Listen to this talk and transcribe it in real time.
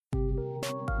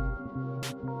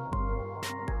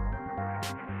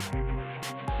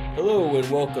Hello and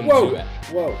welcome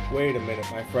Whoa, wait a minute,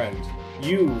 my friend.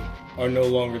 You are no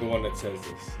longer the one that says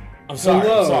this. I'm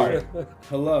sorry.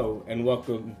 Hello and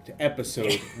welcome to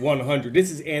episode 100. This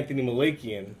is Anthony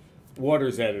Malakian,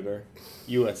 Waters Editor,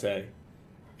 USA.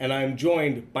 And I'm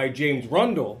joined by James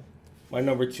Rundle, my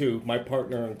number 2, my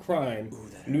partner in crime,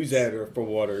 news editor for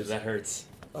Waters. That hurts.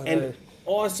 And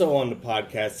also on the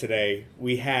podcast today,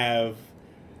 we have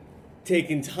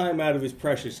taken time out of his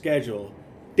precious schedule,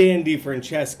 Dan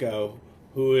DiFrancesco,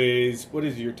 who is, what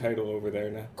is your title over there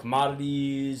now?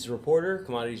 Commodities reporter,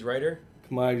 commodities writer.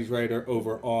 Commodities writer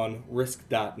over on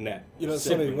Risk.net. You know, it's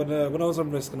funny, when I was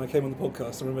on Risk and I came on the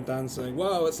podcast, I remember Dan saying,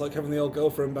 wow, it's like having the old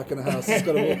girlfriend back in the house. It's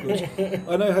kind of awkward.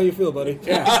 I know how you feel, buddy.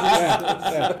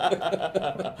 Yeah.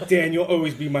 Dan, you'll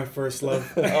always be my first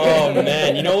love. Oh,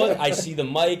 man. You know what? I see the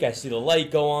mic, I see the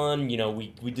light go on. You know, we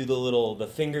do the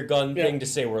finger gun thing to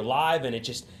say we're live, and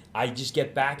I just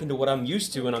get back into what I'm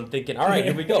used to, and I'm thinking, all right,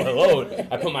 here we go. Hello.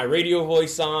 I put my radio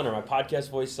voice on or my podcast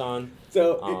voice on.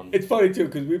 So it's funny, too,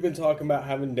 because we've been talking about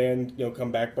having Dan,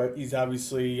 come back, but he's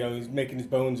obviously, he's making his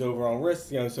bones over on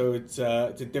Risk, so it's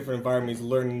a different environment. He's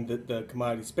learning the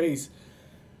commodity space.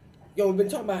 We've been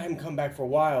talking about him come back for a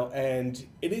while, and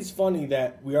it is funny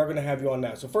that we are going to have you on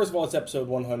now. So first of all, it's episode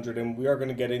 100, and we are going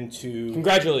to get into...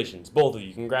 Congratulations, both of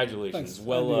you. Congratulations.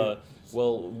 Thanks.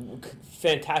 Well,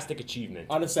 fantastic achievement.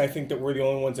 Honestly, I think that we're the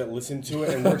only ones that listen to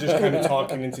it, and we're just kind of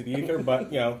talking into the ether,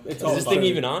 but, it's all Is this thing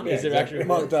even on? Yeah, is it actually...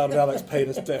 Mark Dowd and Alex Payne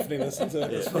has definitely listened to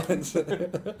it. It's fine.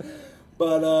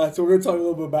 But, so we're going to talk a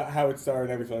little bit about how it started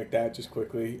and everything like that, just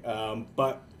quickly.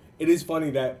 But it is funny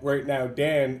that right now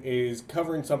Dan is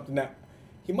covering something that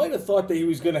he might have thought that he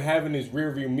was going to have in his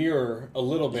rearview mirror a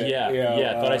little bit.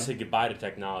 Yeah, I thought I said goodbye to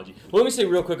technology. Well, let me say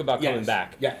real quick about coming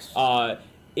back. Yes.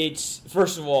 It's,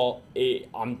 first of all,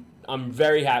 I'm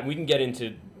very happy. We can get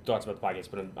into thoughts about the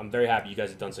podcast, but I'm very happy you guys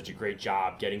have done such a great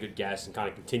job getting good guests and kind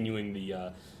of continuing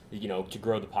the, to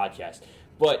grow the podcast.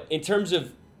 But in terms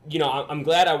of, I'm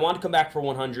glad I want to come back for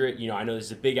 100. I know this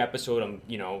is a big episode. I'm,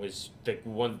 is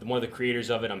one of the creators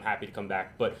of it. I'm happy to come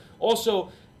back. But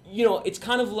also, it's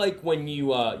kind of like when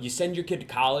you send your kid to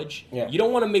college. Yeah. You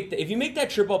don't want to if you make that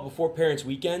trip up before Parents'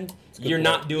 Weekend, you're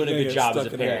not doing a good job as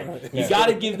a parent. You got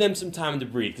to give them some time to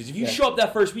breathe. Because if you show up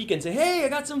that first weekend and say, hey, I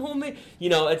got some homemade,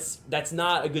 that's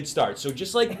not a good start. So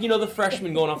just like, the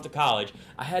freshmen going off to college,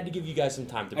 I had to give you guys some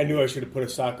time to breathe. I knew I should have put a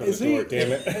sock on the door,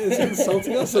 damn it. Is he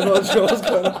insulting us? I'm not sure what's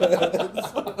going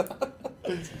on.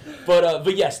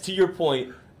 But yes, to your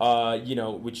point,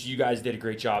 which you guys did a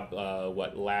great job.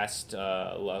 Last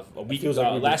a week feels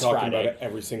like we've last been talking Friday about it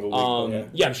every single week.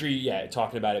 I'm sure.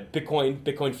 Talking about it.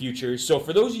 Bitcoin futures. So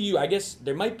for those of you, I guess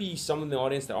there might be some in the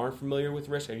audience that aren't familiar with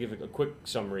Risk. I'll give a quick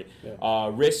summary.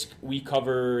 Yeah. Risk, we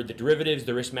cover the derivatives,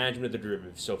 the risk management of the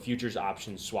derivatives. So futures,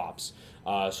 options, swaps.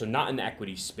 So not in the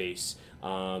equity space.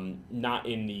 Not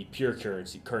in the pure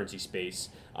currency space.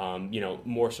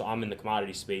 More so I'm in the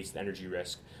commodity space, the energy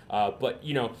risk. But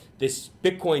this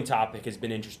Bitcoin topic has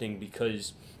been interesting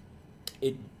because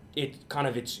it's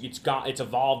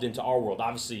evolved into our world.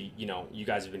 Obviously, you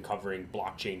guys have been covering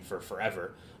blockchain for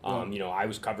forever. I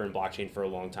was covering blockchain for a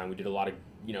long time. We did a lot of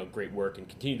great work and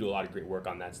continue to do a lot of great work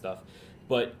on that stuff.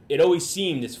 But it always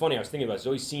seemed, it's funny, I was thinking about it,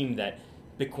 always seemed that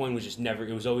Bitcoin was just never,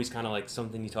 it was always kind of like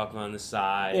something you talk about on the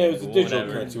side. Yeah, it was a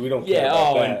digital currency. We don't care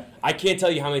about that. And I can't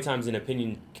tell you how many times in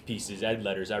opinion pieces, ed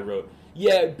letters, I wrote,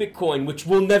 Bitcoin, which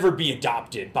will never be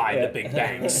adopted by the big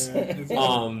banks.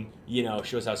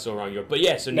 Shows how so wrong you are.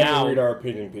 But so now read our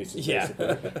opinion pieces. Yeah,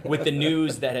 with the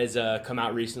news that has come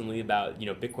out recently about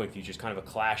Bitcoin futures, kind of a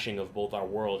clashing of both our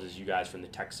worlds, as you guys from the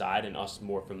tech side and us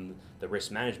more from the risk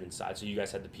management side. So you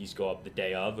guys had the piece go up the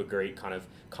day of, a great kind of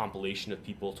compilation of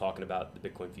people talking about the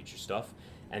Bitcoin future stuff.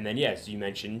 And then, so you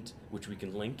mentioned, which we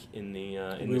can link in the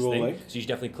this thing. Link. So you should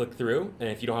definitely click through. And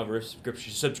if you don't have a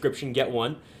subscription, get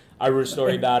one. I wrote a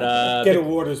story about get a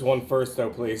Waters one first, though,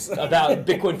 please. About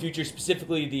Bitcoin futures,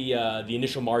 specifically the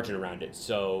initial margin around it.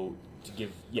 So to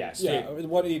give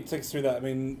why don't you take us through that? I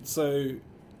mean, so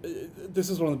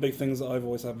this is one of the big things that I've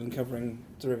always been covering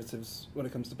derivatives when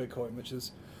it comes to Bitcoin, which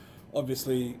is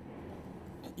obviously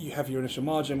you have your initial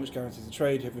margin, which guarantees the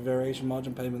trade. You have your variation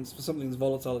margin payments for something as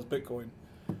volatile as Bitcoin.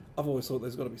 I've always thought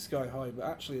there's got to be sky high, but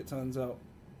actually it turns out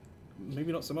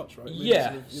maybe not so much, right? Maybe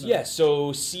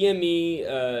So CME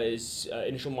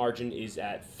initial margin is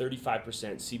at 35%.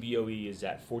 CBOE is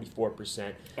at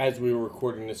 44%. As we were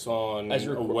recording this on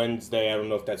a Wednesday, I don't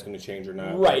know if that's going to change or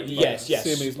not. Right. Yes.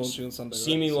 CME is launching on Sunday.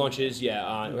 CME launches.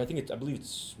 I believe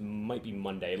it might be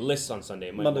Monday. It lists on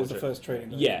Sunday. Monday's the first trading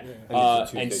day. Yeah.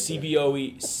 And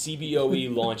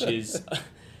CBOE launches.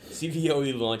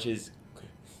 CBOE launches.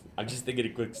 I'm just thinking a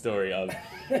quick story of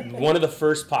one of the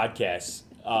first podcasts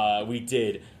we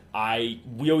did.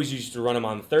 We always used to run them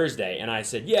on Thursday, and I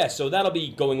said, yeah, so that'll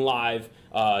be going live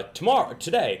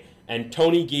today. And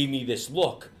Tony gave me this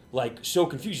look, like, so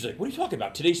confused. He's like, what are you talking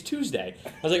about? Today's Tuesday.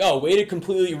 I was like, oh, way to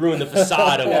completely ruin the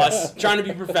facade of us trying to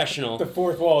be professional. The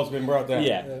fourth wall has been brought down.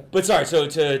 Yeah. But sorry, so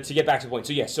to get back to the point.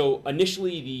 So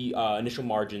initially the initial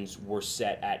margins were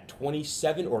set at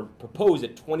 27, or proposed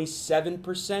at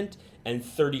 27% and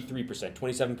 33%.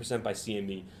 27% by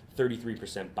CME,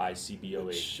 33% by CBOE.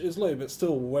 Which is low, but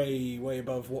still way, way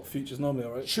above what futures normally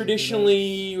are, right?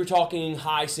 Traditionally, we're talking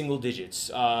high single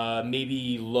digits,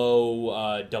 maybe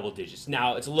low double digits.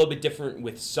 Now, it's a little bit different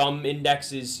with some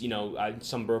indexes.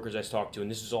 Some brokers I talked to, and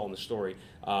this is all in the story,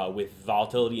 with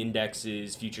volatility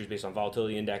indexes, futures based on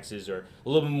volatility indexes, or a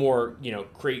little bit more,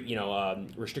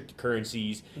 restricted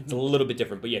currencies. Mm-hmm. It's a little bit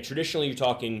different. But yeah, traditionally, you're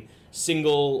talking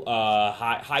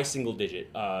high single digit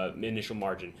initial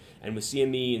margin. And with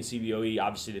CME and CBOE,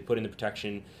 obviously they put in the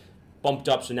protection, bumped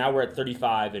up, so now we're at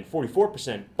 35 and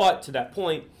 44%. But to that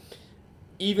point,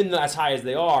 even as high as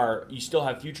they are, you still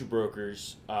have future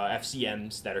brokers,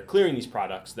 FCMs, that are clearing these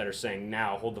products that are saying,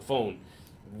 now, hold the phone.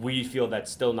 We feel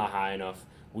that's still not high enough.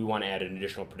 We want to add an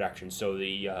additional protection. So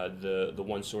the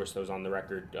one source that was on the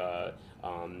record,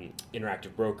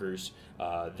 Interactive Brokers,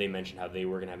 they mentioned how they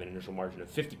were going to have an initial margin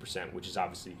of 50%, which is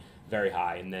obviously very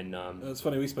high. And then it's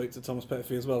funny, we spoke to Thomas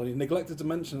Petterfee as well, and he neglected to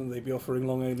mention that they'd be offering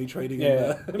long-only trading.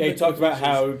 Yeah, he talked about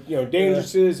how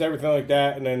dangerous it is, everything like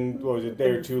that, and then what was it, a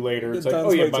day or two later, it's like,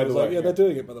 oh yeah, by the way, they're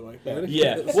doing it, by the way.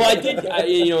 Yeah. Well, I did,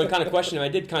 kind of question him. I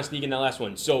did kind of sneak in that last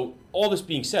one. So all this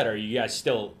being said, are you guys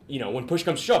still, when push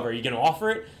comes to shove, are you going to offer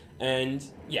it? And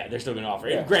yeah, they're still going to offer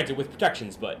it. Yeah. Granted, with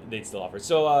protections, but they'd still offer it.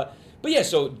 So, but yeah,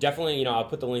 so definitely, I'll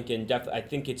put the link in. I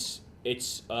think it's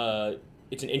an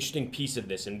interesting piece of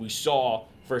this, and we saw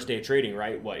first day of trading,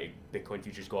 right? Bitcoin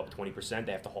futures go up 20%.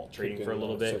 They have to halt trading for a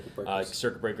little bit.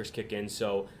 Circuit breakers kick in.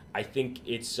 So I think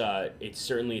it's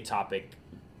certainly a topic.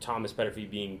 Thomas Petterfee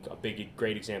being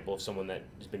great example of someone that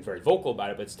has been very vocal about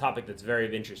it, but it's a topic that's very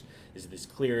of interest, is this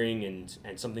clearing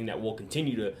and something that will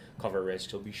continue to cover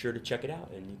risk. So be sure to check it out,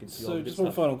 and you can see all the good stuff. So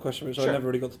just one final question, which I never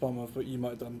really got to the bottom of, but you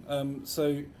might have done.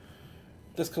 So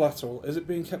this collateral, is it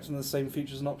being kept in the same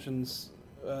features and options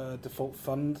default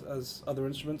fund as other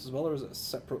instruments as well, or is it a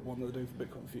separate one that they're doing for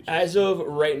Bitcoin futures? As of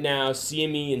right now,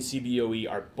 CME and CBOE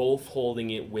are both holding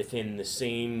it within the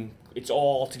same. It's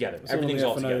all together. Everything's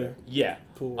all together. Yeah.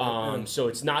 Pool, So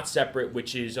it's not separate,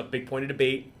 which is a big point of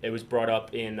debate. It was brought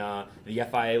up in the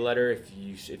FIA letter. If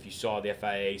you saw, the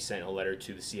FIA sent a letter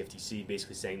to the CFTC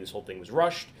basically saying this whole thing was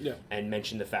rushed, and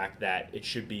mentioned the fact that it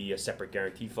should be a separate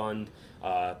guarantee fund.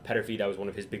 Petterfee, that was one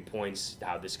of his big points,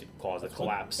 how this could cause a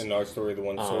collapse. In our story, the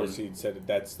one source he said that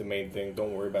that's the main thing.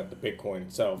 Don't worry about the Bitcoin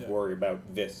itself. Worry about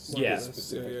this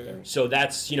specific thing. So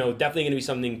that's definitely going to be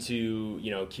something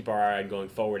to keep our eye on going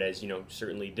forward. As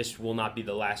certainly this will not be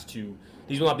the last two.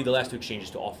 These will not be the last two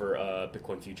exchanges to offer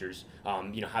Bitcoin futures. How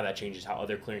that changes how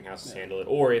other clearinghouses handle it,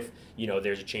 or if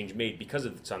there's a change made because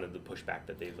of some of the pushback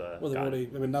that they've well, they've already.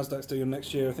 Nasdaq's doing them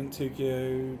next year. I think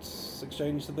Tokyo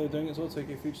Exchange said they were doing it as well.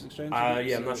 Tokyo Futures Exchange.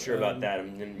 I'm not sure about that.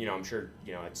 I'm sure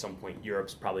at some point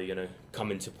Europe's probably going to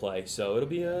come into play. So it'll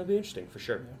be interesting for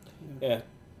sure. Yeah.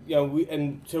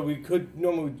 We could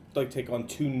normally take on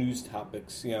two news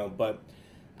topics, but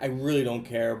I really don't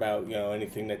care about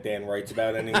anything that Dan writes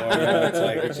about anymore.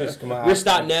 It's just come on.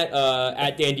 Risk.net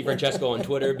at Dan DiFrancesco on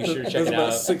Twitter. Be sure to check it out. There's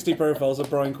about 60 profiles of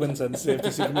Brian Quinten,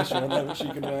 CFTC Commissioner, on there, which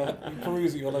you can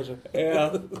peruse at your leisure.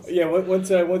 Yeah. Once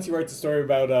you write the story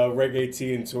about Reg AT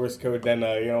and source code, then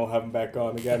I'll have him back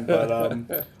on again.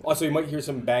 But also, you might hear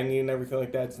some banging and everything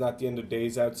like that. It's not the end of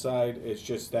days outside. It's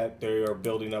just that they are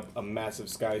building up a massive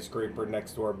skyscraper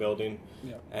next to our building.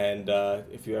 Yeah. And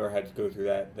if you ever had to go through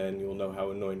that, then you'll know how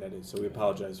annoying that is. So we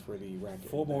apologize for the racket.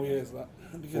 4 more years of that.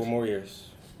 4 more years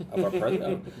of our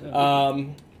president.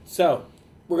 So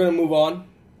we're going to move on.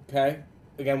 Okay.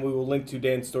 Again, we will link to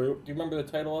Dan's story. Do you remember the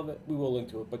title of it? We will link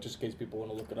to it, but just in case people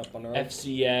want to look it up on their own.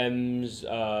 FCM's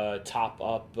top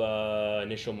up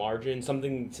initial margin,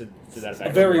 something to that effect.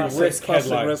 A very risk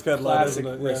headline. Classic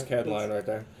risk headline right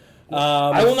there.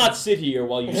 I will not sit here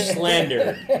while you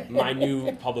slander my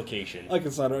new publication. I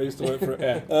can slander it. I used to work for it.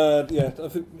 I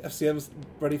think FCM's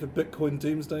ready for Bitcoin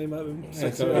Doomsday,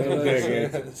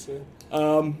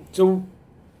 So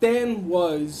Dan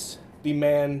was the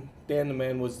man. Dan the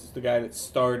man was the guy that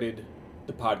started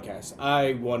the podcast.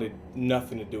 I wanted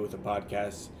nothing to do with the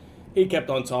podcast. He kept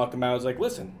on talking about it. I was like,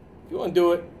 listen, if you want to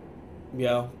do it,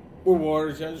 we're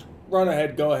warriors. Just run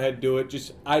ahead, go ahead, do it.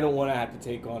 Just I don't want to have to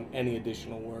take on any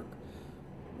additional work.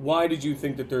 why did you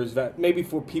think that there's that? Maybe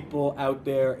for people out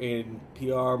there in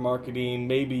PR, marketing,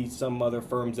 maybe some other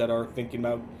firms that are thinking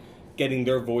about getting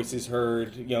their voices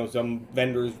heard, some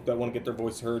vendors that want to get their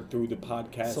voice heard through the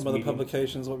podcast. Some other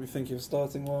publications might be thinking of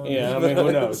starting one. Yeah, I mean,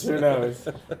 who knows? Who knows?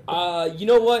 You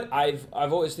know what? I've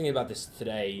always thinking about this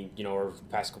today, or the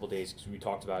past couple of days, because we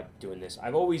talked about doing this.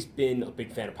 I've always been a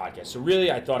big fan of podcasts. So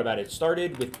really, I thought about it. It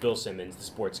started with Bill Simmons, the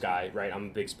sports guy, right? I'm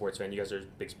a big sports fan. You guys are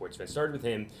big sports fans. Started with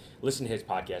him, listened to his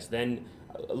podcast. Then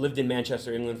lived in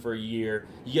Manchester, England for a year.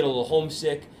 You get a little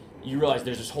homesick. You realize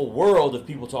there's this whole world of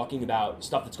people talking about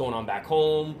stuff that's going on back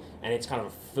home, and it's kind of a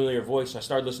familiar voice. So I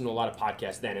started listening to a lot of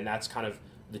podcasts then, and that's kind of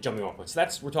the jumping off point. So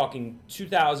we're talking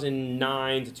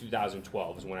 2009 to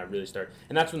 2012 is when I really started,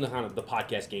 and that's when the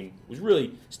podcast game was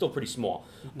really still pretty small.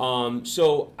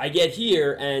 So I get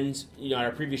here, and at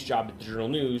our previous job at the Journal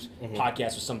News,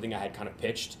 podcast was something I had kind of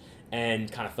pitched.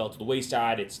 And kind of fell to the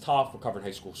wayside. It's tough. We're covering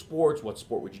high school sports. What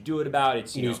sport would you do it about?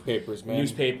 It's newspapers, man.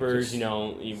 Newspapers.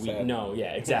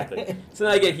 Yeah, exactly. So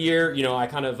then I get here. I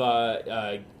kind of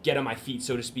get on my feet,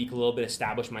 so to speak, a little bit,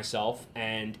 establish myself,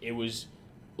 and it was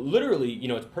literally,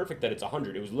 it's perfect that it's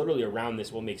 100. It was literally around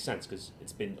this. Well, it makes sense because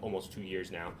it's been almost 2 years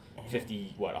now.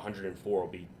 104 will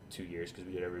be 2 years because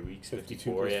we did it every week.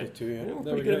 54, yeah. 52, yeah. We're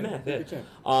pretty good at math,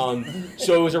 yeah.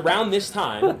 So it was around this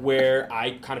time where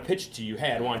I kind of pitched to you,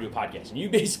 hey, I want to do a podcast. And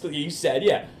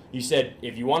you said,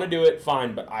 if you want to do it,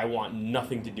 fine, but I want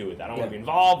nothing to do with that. I don't want to be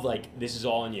involved. Like, this is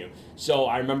all on you. So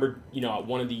I remember, at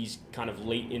one of these kind of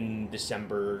late in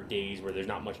December days where there's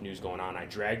not much news going on, I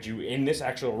dragged you in this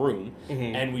actual room,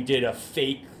 and we did a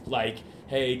fake,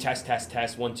 hey,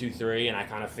 test, 1, 2, 3, and I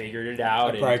kind of figured it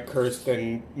out. I probably cursed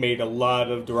and made a lot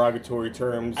of derogatory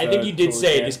terms. I think you did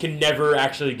say this can never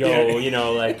actually go,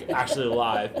 actually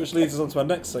live. Which leads us on to our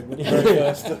next segment. Very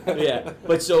first. Yeah,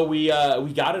 but so we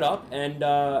got it up, and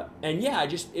yeah,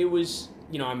 it was,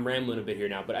 I'm rambling a bit here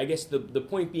now, but I guess the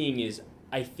point being is,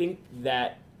 I think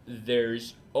that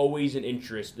there's always an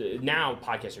interest. Now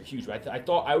podcasts are huge, but I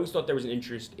always thought there was an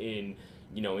interest in,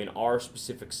 in our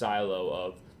specific silo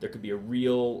of. There could be a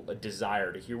real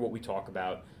desire to hear what we talk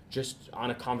about just on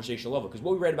a conversational level. Because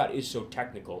what we write about is so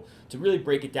technical. To really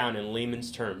break it down in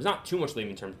layman's terms, not too much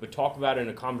layman's terms, but talk about it in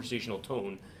a conversational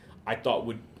tone, I thought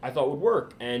would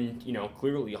work. And,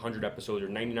 clearly 100 episodes or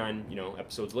 99,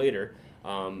 episodes later,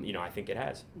 I think it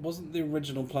has. Wasn't the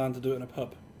original plan to do it in a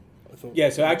pub? I thought.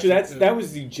 Yeah, so actually that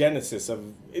was the genesis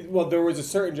of it. Well, there was a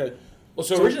certain... Well,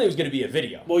 so originally it was going to be a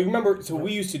video. Well, you remember, so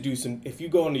we used to do some, if you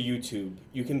go onto YouTube,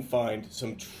 you can find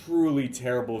some truly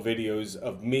terrible videos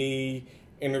of me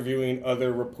interviewing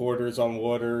other reporters on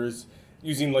waters,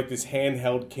 using this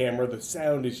handheld camera. The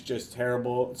sound is just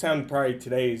terrible. Sound probably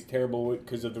today is terrible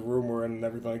because of the room we're in and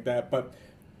everything like that, but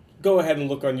go ahead and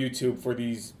look on YouTube for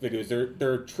these videos.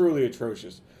 They're truly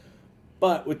atrocious.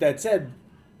 But with that said,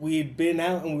 we had been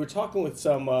out and we were talking with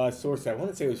some source, I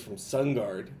want to say it was from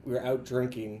SunGuard. We were out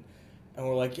drinking. And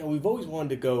we're like, we've always wanted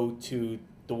to go to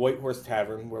the White Horse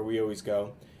Tavern, where we always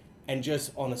go, and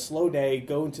just on a slow day,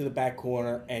 go into the back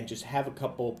corner and just have a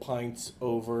couple pints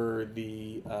over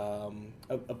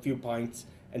a few pints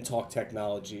and talk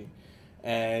technology.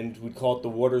 And we'd call it the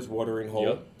Waters Watering Hole.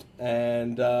 Yep.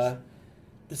 And the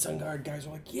SunGuard guys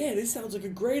were like, yeah, this sounds like a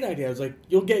great idea. I was like,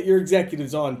 you'll get your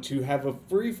executives on to have a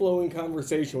free-flowing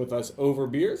conversation with us over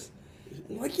beers?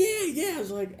 I'm like, yeah. I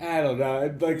was like, I don't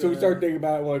know. So we started thinking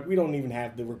about it. We're like, we don't even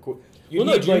have the record. Do you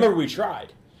remember we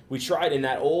tried? We tried in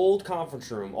that old conference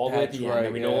room all the way at the end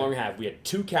that we no longer have. We had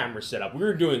 2 cameras set up. We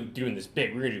were doing this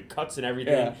big. We were going to do cuts and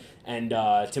everything. Yeah.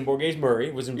 And Tim Borges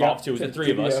Murray was involved too. It was the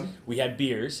 3 of us. We had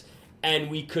beers.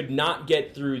 And we could not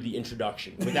get through the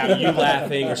introduction without you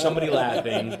laughing or somebody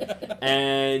laughing,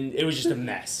 and it was just a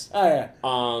mess. Oh, yeah.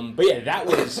 But yeah, that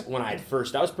was when that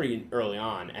was pretty early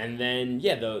on. And then,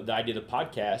 the idea of the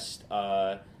podcast,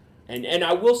 and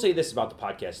I will say this about the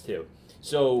podcast too.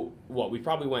 So, we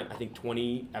probably went, I think,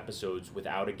 20 episodes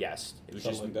without a guest. It was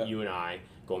just you and I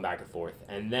going back and forth.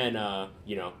 And then,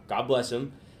 God bless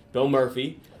him, Bill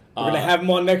Murphy. We're going to have him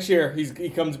on next year. He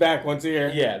comes back once a year.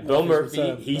 Yeah, Bill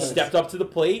Murphy. He stepped up to the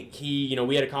plate.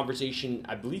 We had a conversation.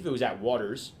 I believe it was at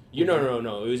Waters.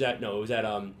 No. It was at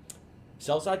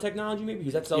Cellside Technology. Maybe he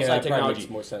was at Cellside Technology. Makes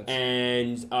more sense.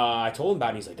 And I told him about it.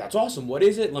 And he's like, "That's awesome. What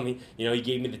is it? Let me." He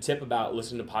gave me the tip about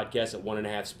listening to podcasts at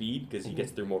 1.5 speed because he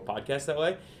gets through more podcasts that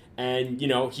way. And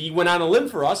he went on a limb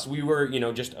for us. We were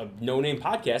just a no-name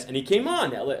podcast, and he came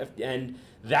on and.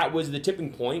 That was the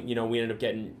tipping point. We ended up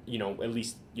getting, at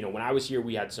least, when I was here,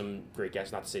 we had some great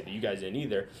guests. Not to say that you guys didn't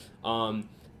either.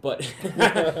 But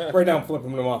right now I'm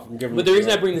flipping them off. But the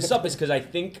reason I bring this up is because I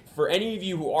think for any of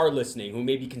you who are listening, who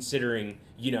may be considering,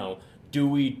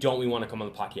 don't we want to come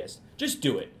on the podcast? Just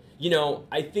do it.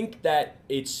 I think that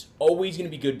it's always going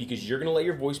to be good because you're going to let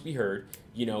your voice be heard.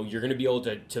 You're going to be able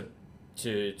to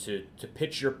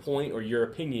pitch your point or your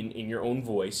opinion in your own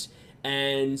voice.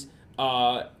 And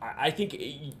I think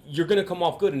you're going to come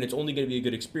off good, and it's only going to be a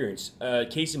good experience.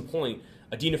 Case in point,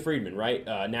 Adina Friedman, right?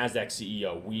 NASDAQ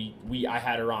CEO. I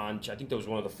had her on. I think that was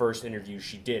one of the first interviews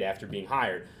she did after being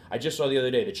hired. I just saw the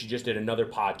other day that she just did another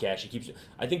podcast.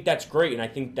 I think that's great, and I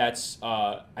think that's.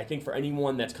 I think for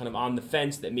anyone that's kind of on the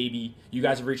fence that maybe you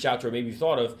guys have reached out to or maybe you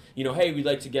thought of, hey, we'd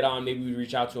like to get on. Maybe we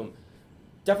reach out to them.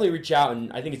 Definitely reach out,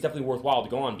 and I think it's definitely worthwhile to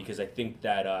go on because I think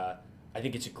that. I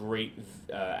think it's a great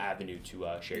avenue to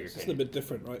share your opinion. It's a little bit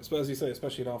different, right? As you say,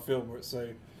 especially in our film where it's so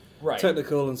right.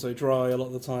 technical and so dry a lot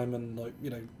of the time, and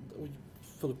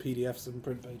full of PDFs and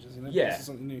print pages. Yeah. This is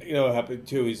something new. What happened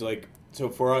too is so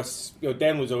for us,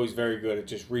 Dan was always very good at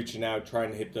just reaching out,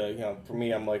 trying to hit the. For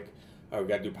me, I'm like, oh, we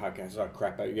got to do podcasts. Oh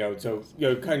crap, so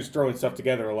kind of just throwing stuff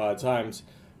together a lot of times.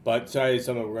 But that is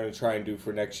something we're going to try and do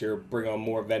for next year. Bring on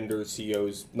more vendors,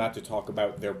 CEOs, not to talk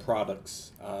about their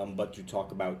products, but to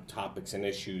talk about topics and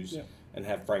issues and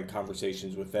have frank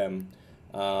conversations with them.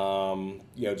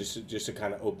 Just to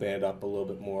kind of open it up a little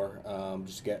bit more,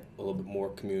 just to get a little bit more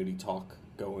community talk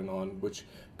going on.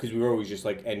 Because we were always just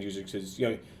like end users, because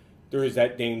there is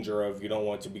that danger of you don't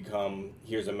want to become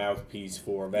here's a mouthpiece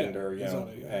for a vendor,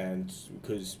 exactly, and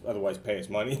because otherwise pay us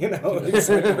money, It's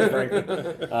frankly.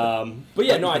 But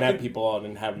yeah, no, I I can have think people on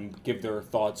and have them give their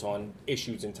thoughts on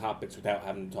issues and topics without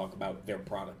having to talk about their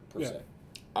product per se.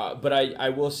 But I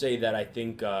will say that I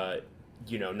think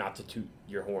not to toot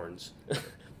your horns,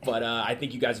 but I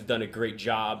think you guys have done a great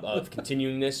job of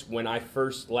continuing this. When I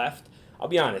first left, I'll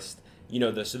be honest,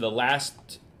 the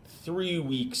last 3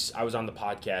 weeks I was on the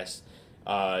podcast,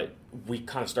 we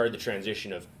kind of started the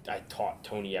transition of I taught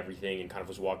Tony everything and kind of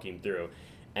was walking him through.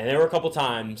 And there were a couple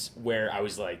times where I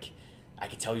was like, I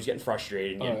could tell he was getting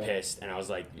frustrated and getting pissed, and I was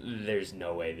like, there's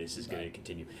no way this is going to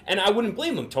continue. And I wouldn't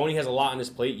blame him. Tony has a lot on his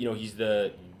plate. He's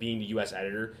being the U.S.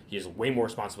 editor. He has way more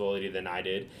responsibility than I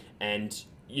did. And,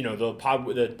 the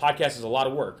podcast is a lot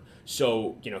of work.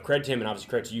 So, credit to him and obviously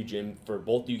credit to you, Jim, for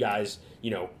both you guys,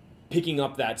 picking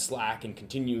up that slack and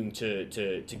continuing to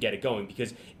get it going,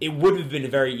 because it would have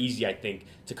been very easy, I think,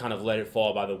 to kind of let it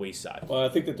fall by the wayside. Well, I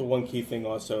think that the one key thing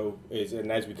also is, and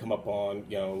as we come up on,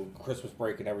 Christmas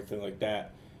break and everything like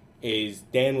that, is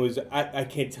Dan was, I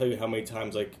can't tell you how many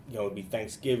times, it'd be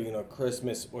Thanksgiving or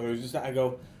Christmas, or it was just, I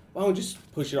go, well, don't just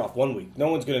push it off 1 week. No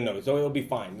one's going to know. So it'll be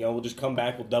fine. We'll just come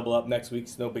back, we'll double up next week.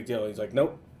 It's no big deal. And he's like,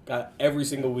 nope, got every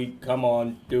single week, come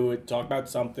on, do it, talk about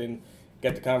something.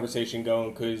 Get the conversation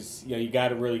going, because you got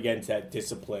to really get into that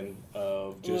discipline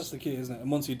of just. Well, that's the key, isn't it?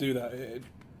 And once you do that, it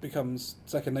becomes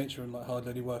second nature and hardly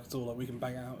any work at all. We can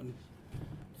bang it out in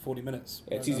 40 minutes.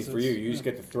 It's easy for you. You just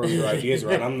get to throw your ideas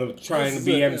around. I'm trying to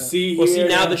be MC here. Well, see,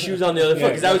 now the shoe's on the other foot,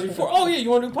 because that was before. Oh yeah,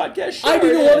 you want to do a podcast? Sure, I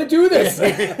didn't want to do this.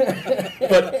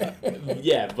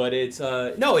 but it's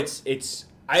no, it's.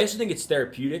 I also think it's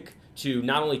therapeutic to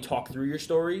not only talk through your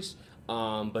stories.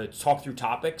 But talk through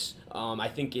topics. I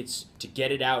think it's to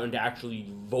get it out and to actually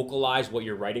vocalize what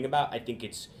you're writing about. I think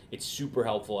it's super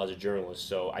helpful as a journalist.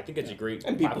 So I think it's a great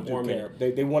and people platform. Do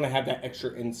care. They want to have that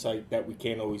extra insight that we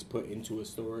can't always put into a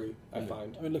story. I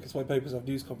find. I mean, look, it's why papers have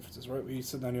news conferences, right? Where you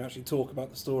sit down and you actually talk about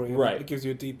the story. And right. It gives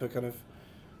you a deeper kind of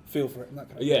feel for it and that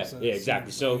kind of thing. So yeah,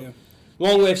 exactly. So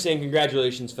long way of saying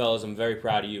congratulations, fellas. I'm very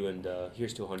proud of you, and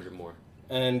here's to 100 more.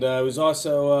 And it was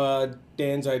also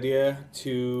Dan's idea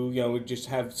to, just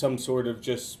have some sort of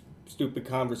just stupid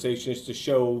conversations to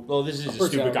show. Well, this is a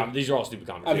stupid. These are all stupid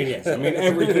conversations. I mean,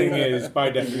 everything is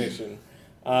by definition.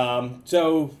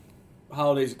 So,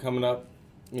 holidays are coming up.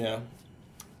 I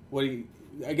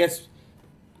guess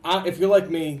if you're like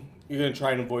me, you're gonna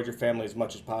try and avoid your family as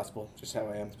much as possible. Just how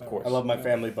I am. Of course. I love my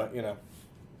family, but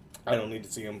I don't need to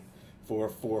see them for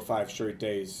 4 or 5 straight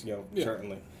days.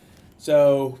 Certainly.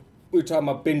 So. We were talking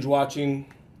about binge watching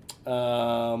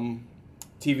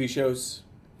TV shows.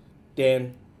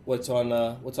 Dan, what's on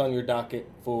your docket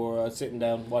for sitting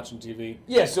down watching TV?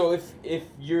 Yeah, so if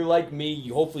you're like me,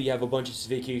 hopefully you have a bunch of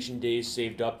vacation days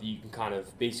saved up that you can kind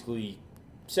of basically,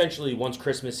 essentially, once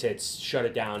Christmas hits, shut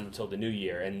it down until the new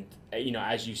year. And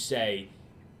as you say,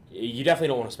 you definitely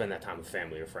don't want to spend that time with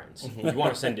family or friends. Mm-hmm. You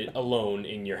want to spend it alone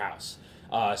in your house.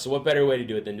 So what better way to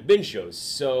do it than to binge shows?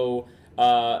 So.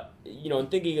 I'm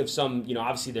thinking of some,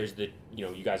 obviously there's the,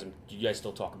 you guys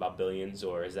still talk about Billions,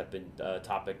 or has that been a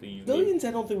topic that you've Billions,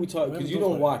 I don't think we talk, because you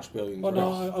don't watch Billions. Oh,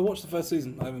 no, I watched the first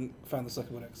season. I haven't found the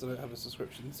second one because I don't have a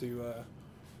subscription to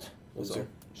Was it?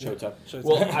 Showtime. Showtime.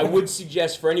 Well, I would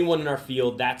suggest for anyone in our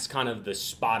field, that's kind of the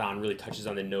spot on, really touches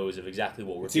on the nose of exactly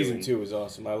what we're doing. Season 2 was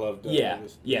awesome. I loved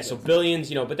Yeah. So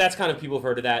Billions, but that's kind of people have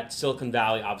heard of that. Silicon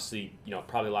Valley, obviously,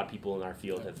 probably a lot of people in our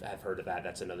field have heard of that.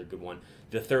 That's another good one.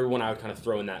 The third one I would kind of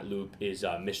throw in that loop is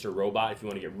Mr. Robot, if you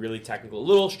want to get really technical. A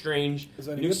little strange.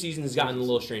 New season has gotten a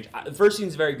little strange. The first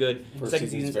season's very good. Second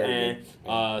season's very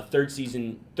good. Third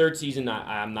season,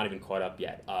 I'm not even caught up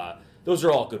yet. Those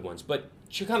are all good ones. But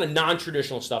kind of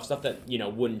non-traditional stuff that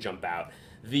wouldn't jump out.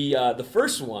 The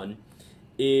first one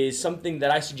is something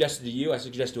that I suggested to you. I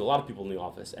suggested to a lot of people in the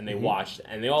office, and they watched,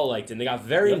 and they all liked it, and they got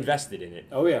very invested in it.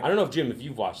 Oh yeah. I don't know if Jim, if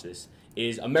you've watched this,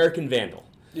 is American Vandal.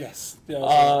 Yes. Yeah.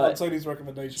 On Tony's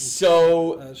recommendation.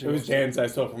 So it was Dan's. I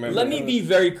still remember. Let me be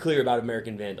very clear about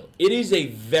American Vandal. It is a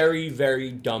very,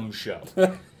 very dumb show.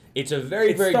 It's a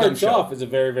very, very dumb show. It starts off as a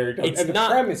very, very dumb. It's and not,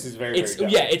 the premise is very, very dumb.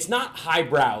 Yeah, it's not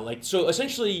highbrow. So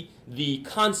essentially, the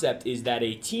concept is that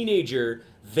a teenager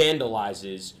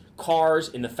vandalizes cars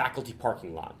in the faculty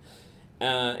parking lot.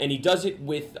 And he does it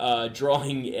with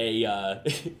drawing a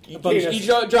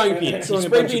drawing a penis. He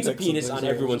spray paints a penis on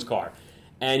everyone's car,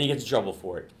 and he gets in trouble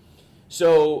for it.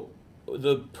 So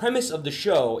the premise of the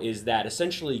show is that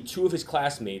essentially 2 of his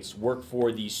classmates work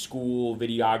for the school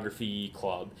videography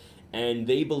club, and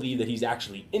they believe that he's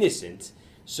actually innocent.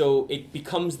 So it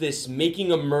becomes this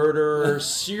making a murder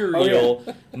serial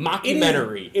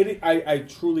mockumentary. I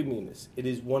truly mean this. It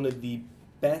is one of the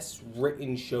best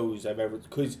written shows I've ever...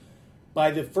 Because by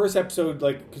the first episode,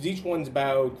 because each one's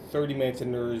about 30 minutes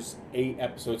and there's 8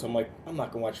 episodes, I'm like, I'm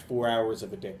not going to watch 4 hours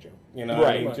of a dick joke. Right.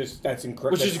 I mean, just, that's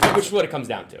incredible. Which is what it comes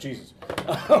down to. Jesus.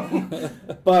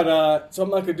 But, so I'm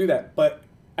not going to do that. But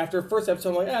after the first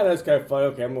episode, I'm like, that's kind of fun.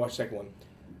 Okay, I'm going to watch the second one.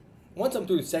 Once I'm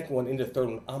through the second one, into the third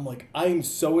one, I'm like, I am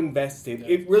so invested. Yeah.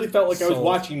 It really felt like I was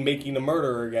watching Making a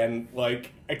Murderer again,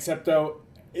 except though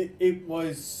it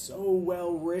was so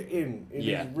well written. It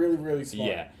is really, really smart.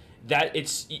 Yeah.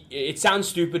 It sounds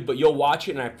stupid, but you'll watch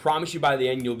it, and I promise you by the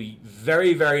end, you'll be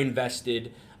very, very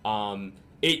invested.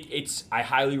 I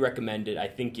highly recommend it. I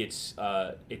think it's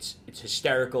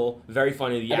hysterical, very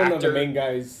funny. I don't know the main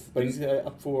guys, but he's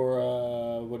up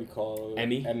for what do you call it?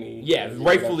 Emmy. Yeah,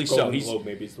 rightfully so. Globe,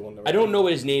 maybe he's the one. I don't know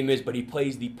what his name is, but he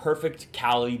plays the perfect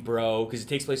Cali bro because it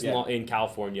takes place in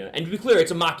California. And to be clear,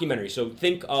 it's a mockumentary. So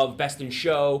think of Best in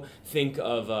Show. Think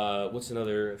of what's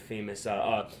another famous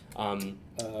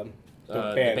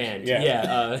the band.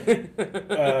 Yeah.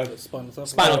 Spinal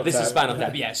Tap. This is Spinal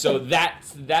Tap. Yeah. So that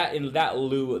in that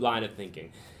line of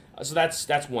thinking. So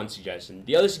that's one suggestion.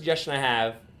 The other suggestion I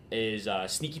have is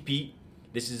Sneaky Pete.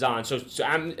 This is on. So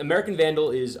American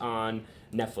Vandal is on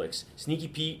Netflix. Sneaky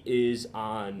Pete is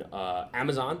on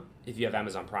Amazon. If you have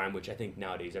Amazon Prime, which I think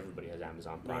nowadays everybody has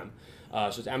Amazon Prime.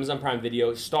 So it's Amazon Prime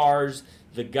Video. Stars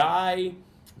the guy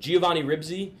Giovanni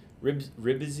Ribisi.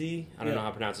 I don't know how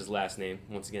to pronounce his last name.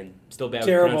 Once again, still bad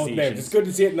with pronunciation. Name. It's good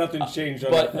to see it. Nothing's changed.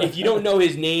 But if you don't know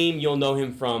his name, you'll know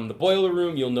him from The Boiler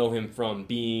Room. You'll know him from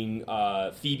being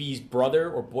Phoebe's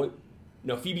brother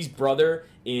Phoebe's brother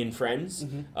in Friends.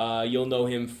 Mm-hmm. You'll know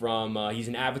him from he's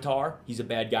in Avatar. He's a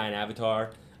bad guy in Avatar.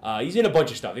 He's in a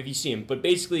bunch of stuff if you see him. But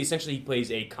basically, essentially, he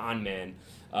plays a con man.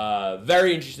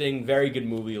 Very interesting, very good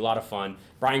movie, a lot of fun.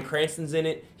 Bryan Cranston's in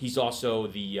it. He's also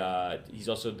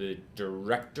the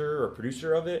director or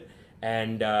producer of it.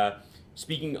 And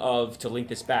speaking of, to link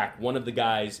this back, one of the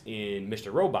guys in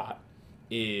Mr. Robot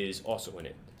is also in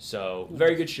it. So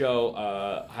very good show.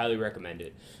 Highly recommend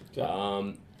it.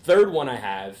 Okay. Third one I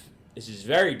have. This is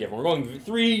very different. We're going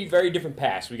 3 very different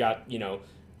paths. We got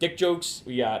dick jokes.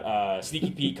 We got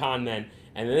Sneaky Pete, con men,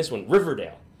 and then this one,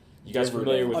 Riverdale. You guys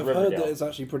familiar with Riverdale? I've heard that it's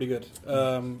actually pretty good.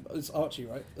 It's Archie,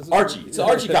 right? Archie. It's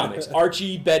Archie comics.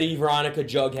 Archie, Betty, Veronica,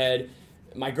 Jughead.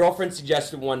 My girlfriend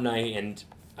suggested one night, and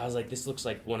I was like, this looks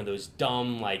like one of those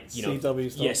dumb, CW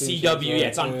stuff. Yeah, CW. Yeah,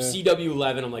 it's on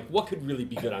CW11. I'm like, what could really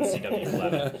be good on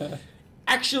CW11?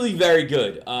 Actually, very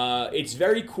good. It's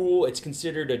very cool. It's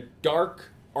considered a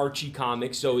dark Archie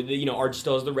comic, so Archie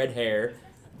still has the red hair.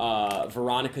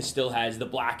 Veronica still has the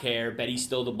black hair. Betty's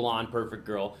still the blonde, perfect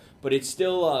girl. But it's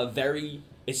still very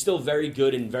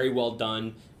good and very well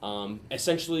done.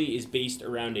 Essentially, is based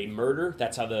around a murder.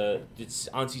 That's how it's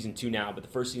on season 2 now. But the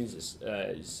first season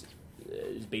is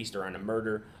based around a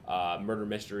murder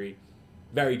mystery.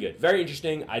 Very good, very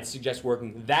interesting. I'd suggest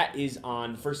working. That is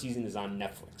on first season is on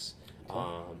Netflix.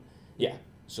 Yeah.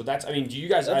 So that's. I mean, do you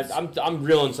guys? I'm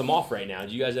reeling some off right now.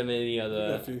 Do you guys have any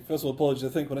other? First of all, apologies. I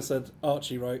think when I said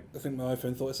Archie, right, I think my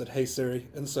iPhone thought I said "Hey Siri,"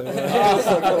 and so it's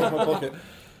like out of my pocket.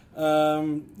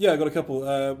 Yeah, I got a couple.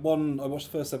 One, I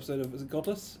watched the first episode of, is it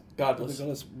Godless? Godless.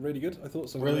 Godless, really good. I thought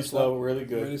so. Really slow, really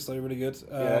good. Really slow, really good.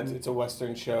 Yeah, it's a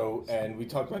Western show, and we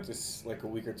talked about this like a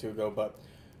week or two ago, but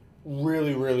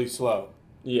really, really slow.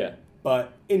 Yeah.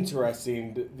 But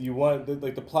interesting. You want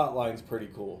the plot line's pretty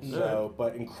cool. So,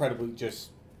 but incredibly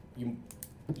you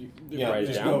write it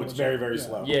just down. know it's very, very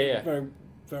slow. Yeah. Very,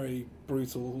 very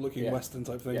brutal looking Yeah. Western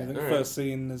type thing. Yeah. I think the Alright. first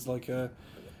scene is like a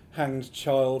hanged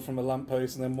child from a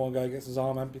lamppost, and then one guy gets his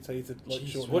arm amputated. Like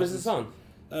Jeez, short what is this on?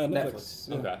 Netflix.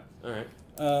 Yeah. Okay. All right.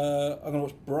 I'm gonna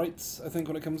watch Bright. I think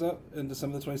when it comes out in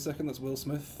December the 22nd. That's Will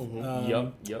Smith.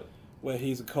 Mhm. Yep. Where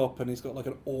he's a cop and he's got like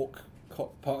an orc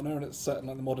cop partner, and it's set in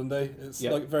like the modern day. It's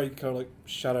Yep. like very kind of like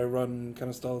Shadowrun kind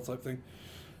of style type thing.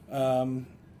 And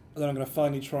then I'm gonna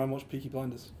finally try and watch Peaky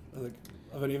Blinders. I think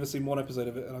I've only ever seen one episode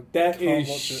of it, and I That can't is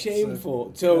watch it,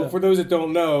 shameful. So, yeah. for those that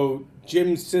don't know,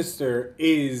 Jim's sister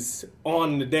is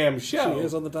on the damn show. She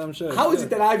is on the damn show. How is yeah. it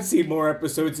that I've seen more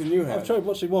episodes than you have? I've tried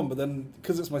watching one, but then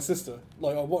because it's my sister,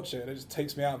 like I watch it and it just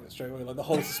takes me out of it straight away. Like the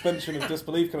whole suspension of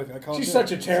disbelief kind of thing. I can't. She's do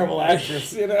such it. a terrible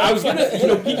actress. You know? I was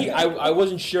gonna, Peaky. I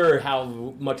wasn't sure how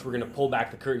much we're gonna pull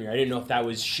back the curtain here. I didn't know if that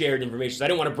was shared information. So I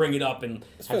didn't want to bring it up and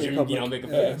have fairly Jim, public. make a.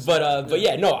 Yeah. But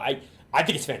yeah, no, I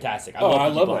think it's fantastic. Oh, I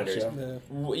Peaky love that Blinders. show.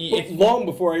 Yeah. If- Long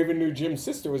before I even knew Jim's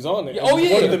sister was on it. Yeah, oh, It was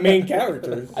yeah. one of the main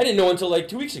characters. I didn't know until like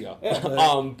 2 weeks ago.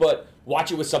 But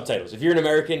watch it with subtitles. If you're an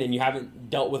American and you haven't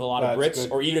dealt with a lot of That's Brits,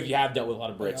 good. or even if you have dealt with a lot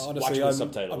of Brits, Yeah, watch honestly, it with I'm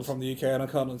subtitles. from the UK and I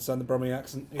can't understand the Brummie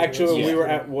accent. either. Actually, when Yeah. we were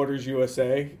at Waters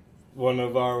USA, one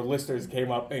of our listeners came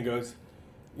up and goes,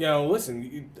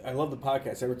 listen, I love the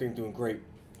podcast. Everything's doing great.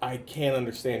 I can't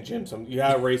understand Jim. So you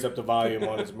gotta raise up the volume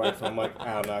on his microphone. I'm like,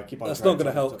 I don't know. I keep on. That's trying not going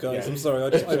to help, something. guys. Yeah. I'm sorry. I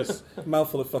just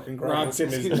mouthful of fucking gravel. Rocks in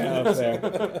his mouth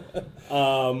there.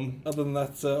 Other than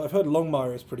that, I've heard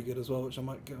Longmire is pretty good as well, which I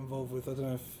might get involved with. I don't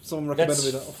know if someone recommended That's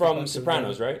me that. off the back from of,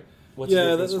 Sopranos, right? What's his yeah,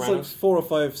 name from there's like Sopranos? 4 or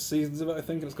 5 seasons of it, I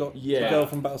think, and it's got Yeah. the girl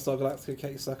from Battlestar Galactica,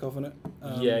 Katie Sackhoff, in it.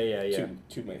 Yeah.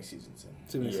 Too many seasons.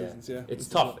 Too many Yeah. seasons, yeah. It's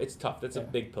tough. It's tough. That's a Yeah.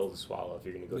 big pill to swallow if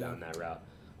you're going to go Yeah. down that route.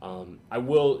 I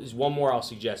will. Is one more I'll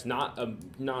suggest. Not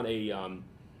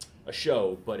a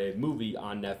show, but a movie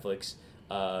on Netflix.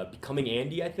 Becoming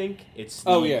Andy, I think it's.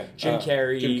 Jim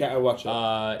Carrey. I watched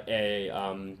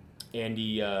it.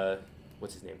 Andy.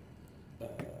 What's his name?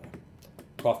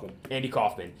 Kaufman. Andy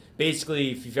Kaufman.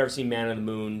 Basically, if you've ever seen Man on the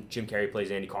Moon, Jim Carrey plays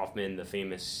Andy Kaufman, the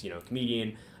famous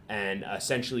comedian, and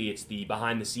essentially it's the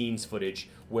behind the scenes footage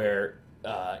where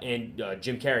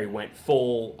Jim Carrey went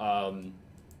full.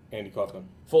 Andy Kaufman.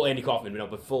 Full Andy Kaufman,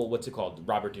 but full, what's it called?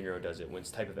 Robert De Niro does it when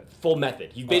it's type of full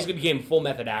method. He basically became a full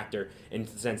method actor in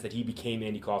the sense that he became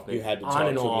Andy Kaufman. You had to on talk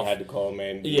and to him. off. You had to call him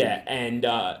Andy. Yeah, and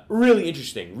really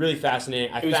interesting, really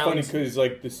fascinating. It was funny because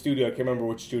the studio, I can't remember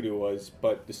which studio it was,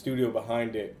 but the studio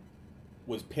behind it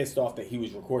was pissed off that he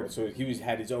was recording. So he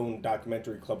had his own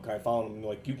documentary club kind of following him. And they're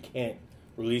like, you can't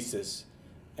release this.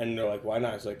 And they're like, why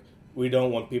not? It's like, we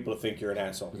don't want people to think you're an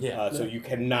asshole. Yeah. So you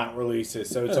cannot release this.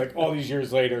 So it's like all these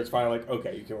years later, it's finally like,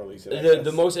 okay, you can release it.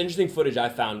 The most interesting footage I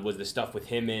found was the stuff with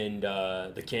him and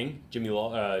the King, Jerry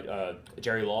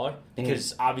Lawler,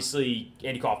 because obviously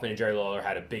Andy Kaufman and Jerry Lawler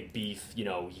had a big beef.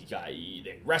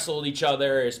 They wrestled each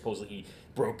other. Supposedly he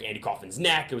broke Andy Kaufman's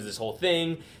neck. It was this whole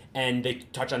thing, and they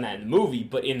touch on that in the movie.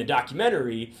 But in the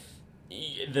documentary,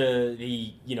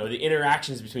 the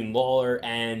interactions between Lawler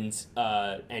and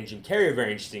Jim Carrey are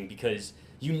very interesting because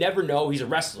you never know. He's a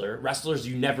wrestler. Wrestlers,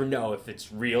 you never know if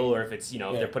it's real or if it's if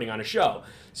they're putting on a show.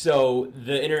 So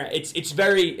it's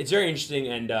very interesting,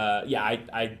 and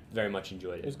I very much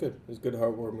enjoyed It was it. good. It was good,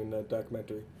 heartwarming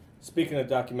documentary. Speaking of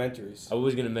documentaries, I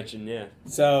was gonna mention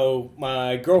so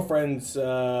my girlfriend's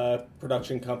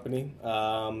production company.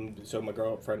 So my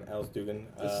girlfriend Alice Dugan.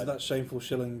 This is that shameful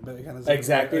shilling bit again. Isn't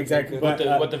Exactly, it? exactly. what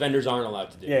But, the vendors aren't allowed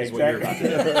to do. Yeah, is what you're about to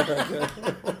do.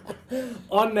 exactly.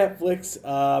 On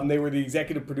Netflix, they were the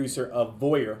executive producer of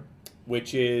Voyeur,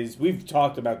 which is, we've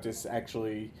talked about this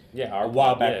actually Yeah, a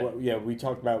while back. Yeah, we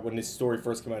talked about when this story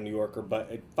first came out in New Yorker, but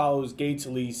it follows Gay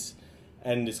Talese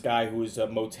and this guy who was a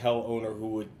motel owner who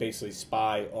would basically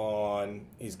spy on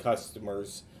his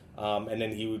customers, and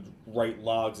then he would write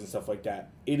logs and stuff like that.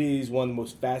 It is one of the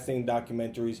most fascinating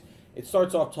documentaries. It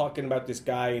starts off talking about this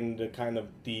guy and the kind of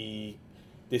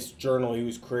this journal he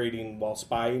was creating while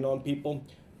spying on people,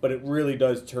 but it really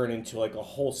does turn into like a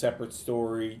whole separate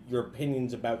story. Your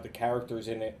opinions about the characters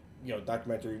in it,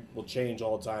 documentary will change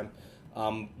all the time.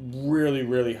 Really,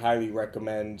 really highly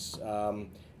recommend.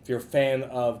 If you're a fan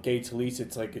of Gay Talese,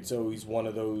 it's always one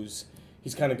of those,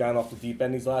 he's kind of gone off the deep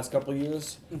end these last couple of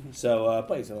years. Mm-hmm. So,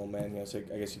 but he's an old man, so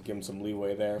I guess you give him some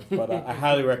leeway there. But I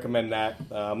highly recommend that,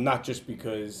 not just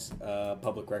because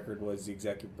Public Record was the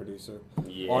executive producer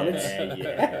on it.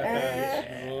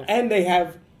 Yeah. And they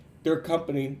have their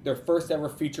company, their first ever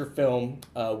feature film,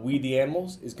 We the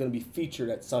Animals, is going to be featured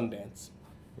at Sundance.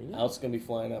 Alex is going to be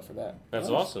flying out for that. That's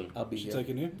awesome. I'll be She's here.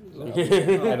 taking you.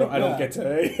 I don't get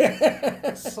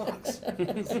to. Sucks.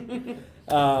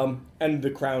 And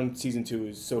The Crown season 2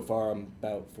 is so far. I'm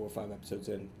about 4 or 5 episodes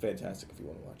in. Fantastic if you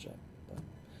want to watch that.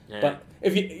 Yeah. But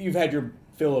if you've had your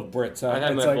fill of Brits, huh? I've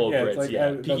had It's my full yeah, of it's Brits, yeah. I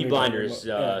don't Peaky need Blinders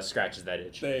to- scratches that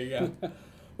itch. There you go.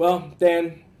 Well,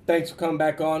 Dan, thanks for coming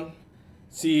back on.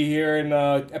 See you here in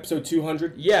episode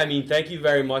 200. Yeah, I mean, thank you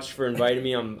very much for inviting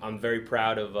me. I'm very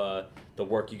proud of the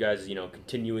work you guys,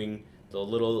 continuing the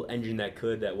little engine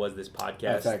that was this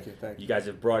podcast. Oh, thank you. You guys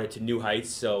have brought it to new heights,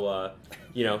 so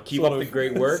keep Sort up the of.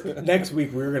 great work. Next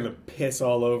week we're gonna piss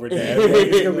all over Dan.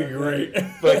 It's gonna be great.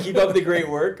 But keep up the great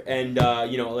work, and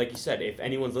like you said, if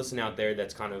anyone's listening out there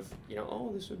that's kind of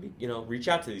this would be reach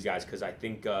out to these guys, because I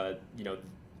think I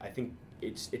think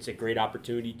it's a great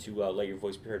opportunity to let your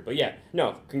voice be heard. But yeah,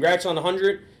 no, congrats on the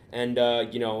 100, and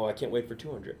I can't wait for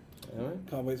 200. All right.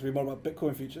 Can't wait to read more about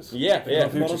Bitcoin futures. Yeah.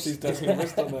 Commodities desk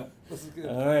invest on that. This is good.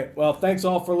 All right. Well, thanks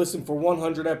all for listening for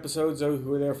 100 episodes. Those who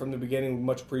were there from the beginning, we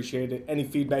much appreciate it. Any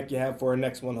feedback you have for our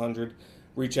next 100,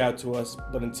 reach out to us.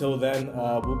 But until then,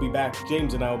 we'll be back.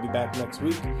 James and I will be back next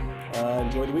week.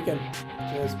 Enjoy the weekend.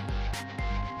 Cheers.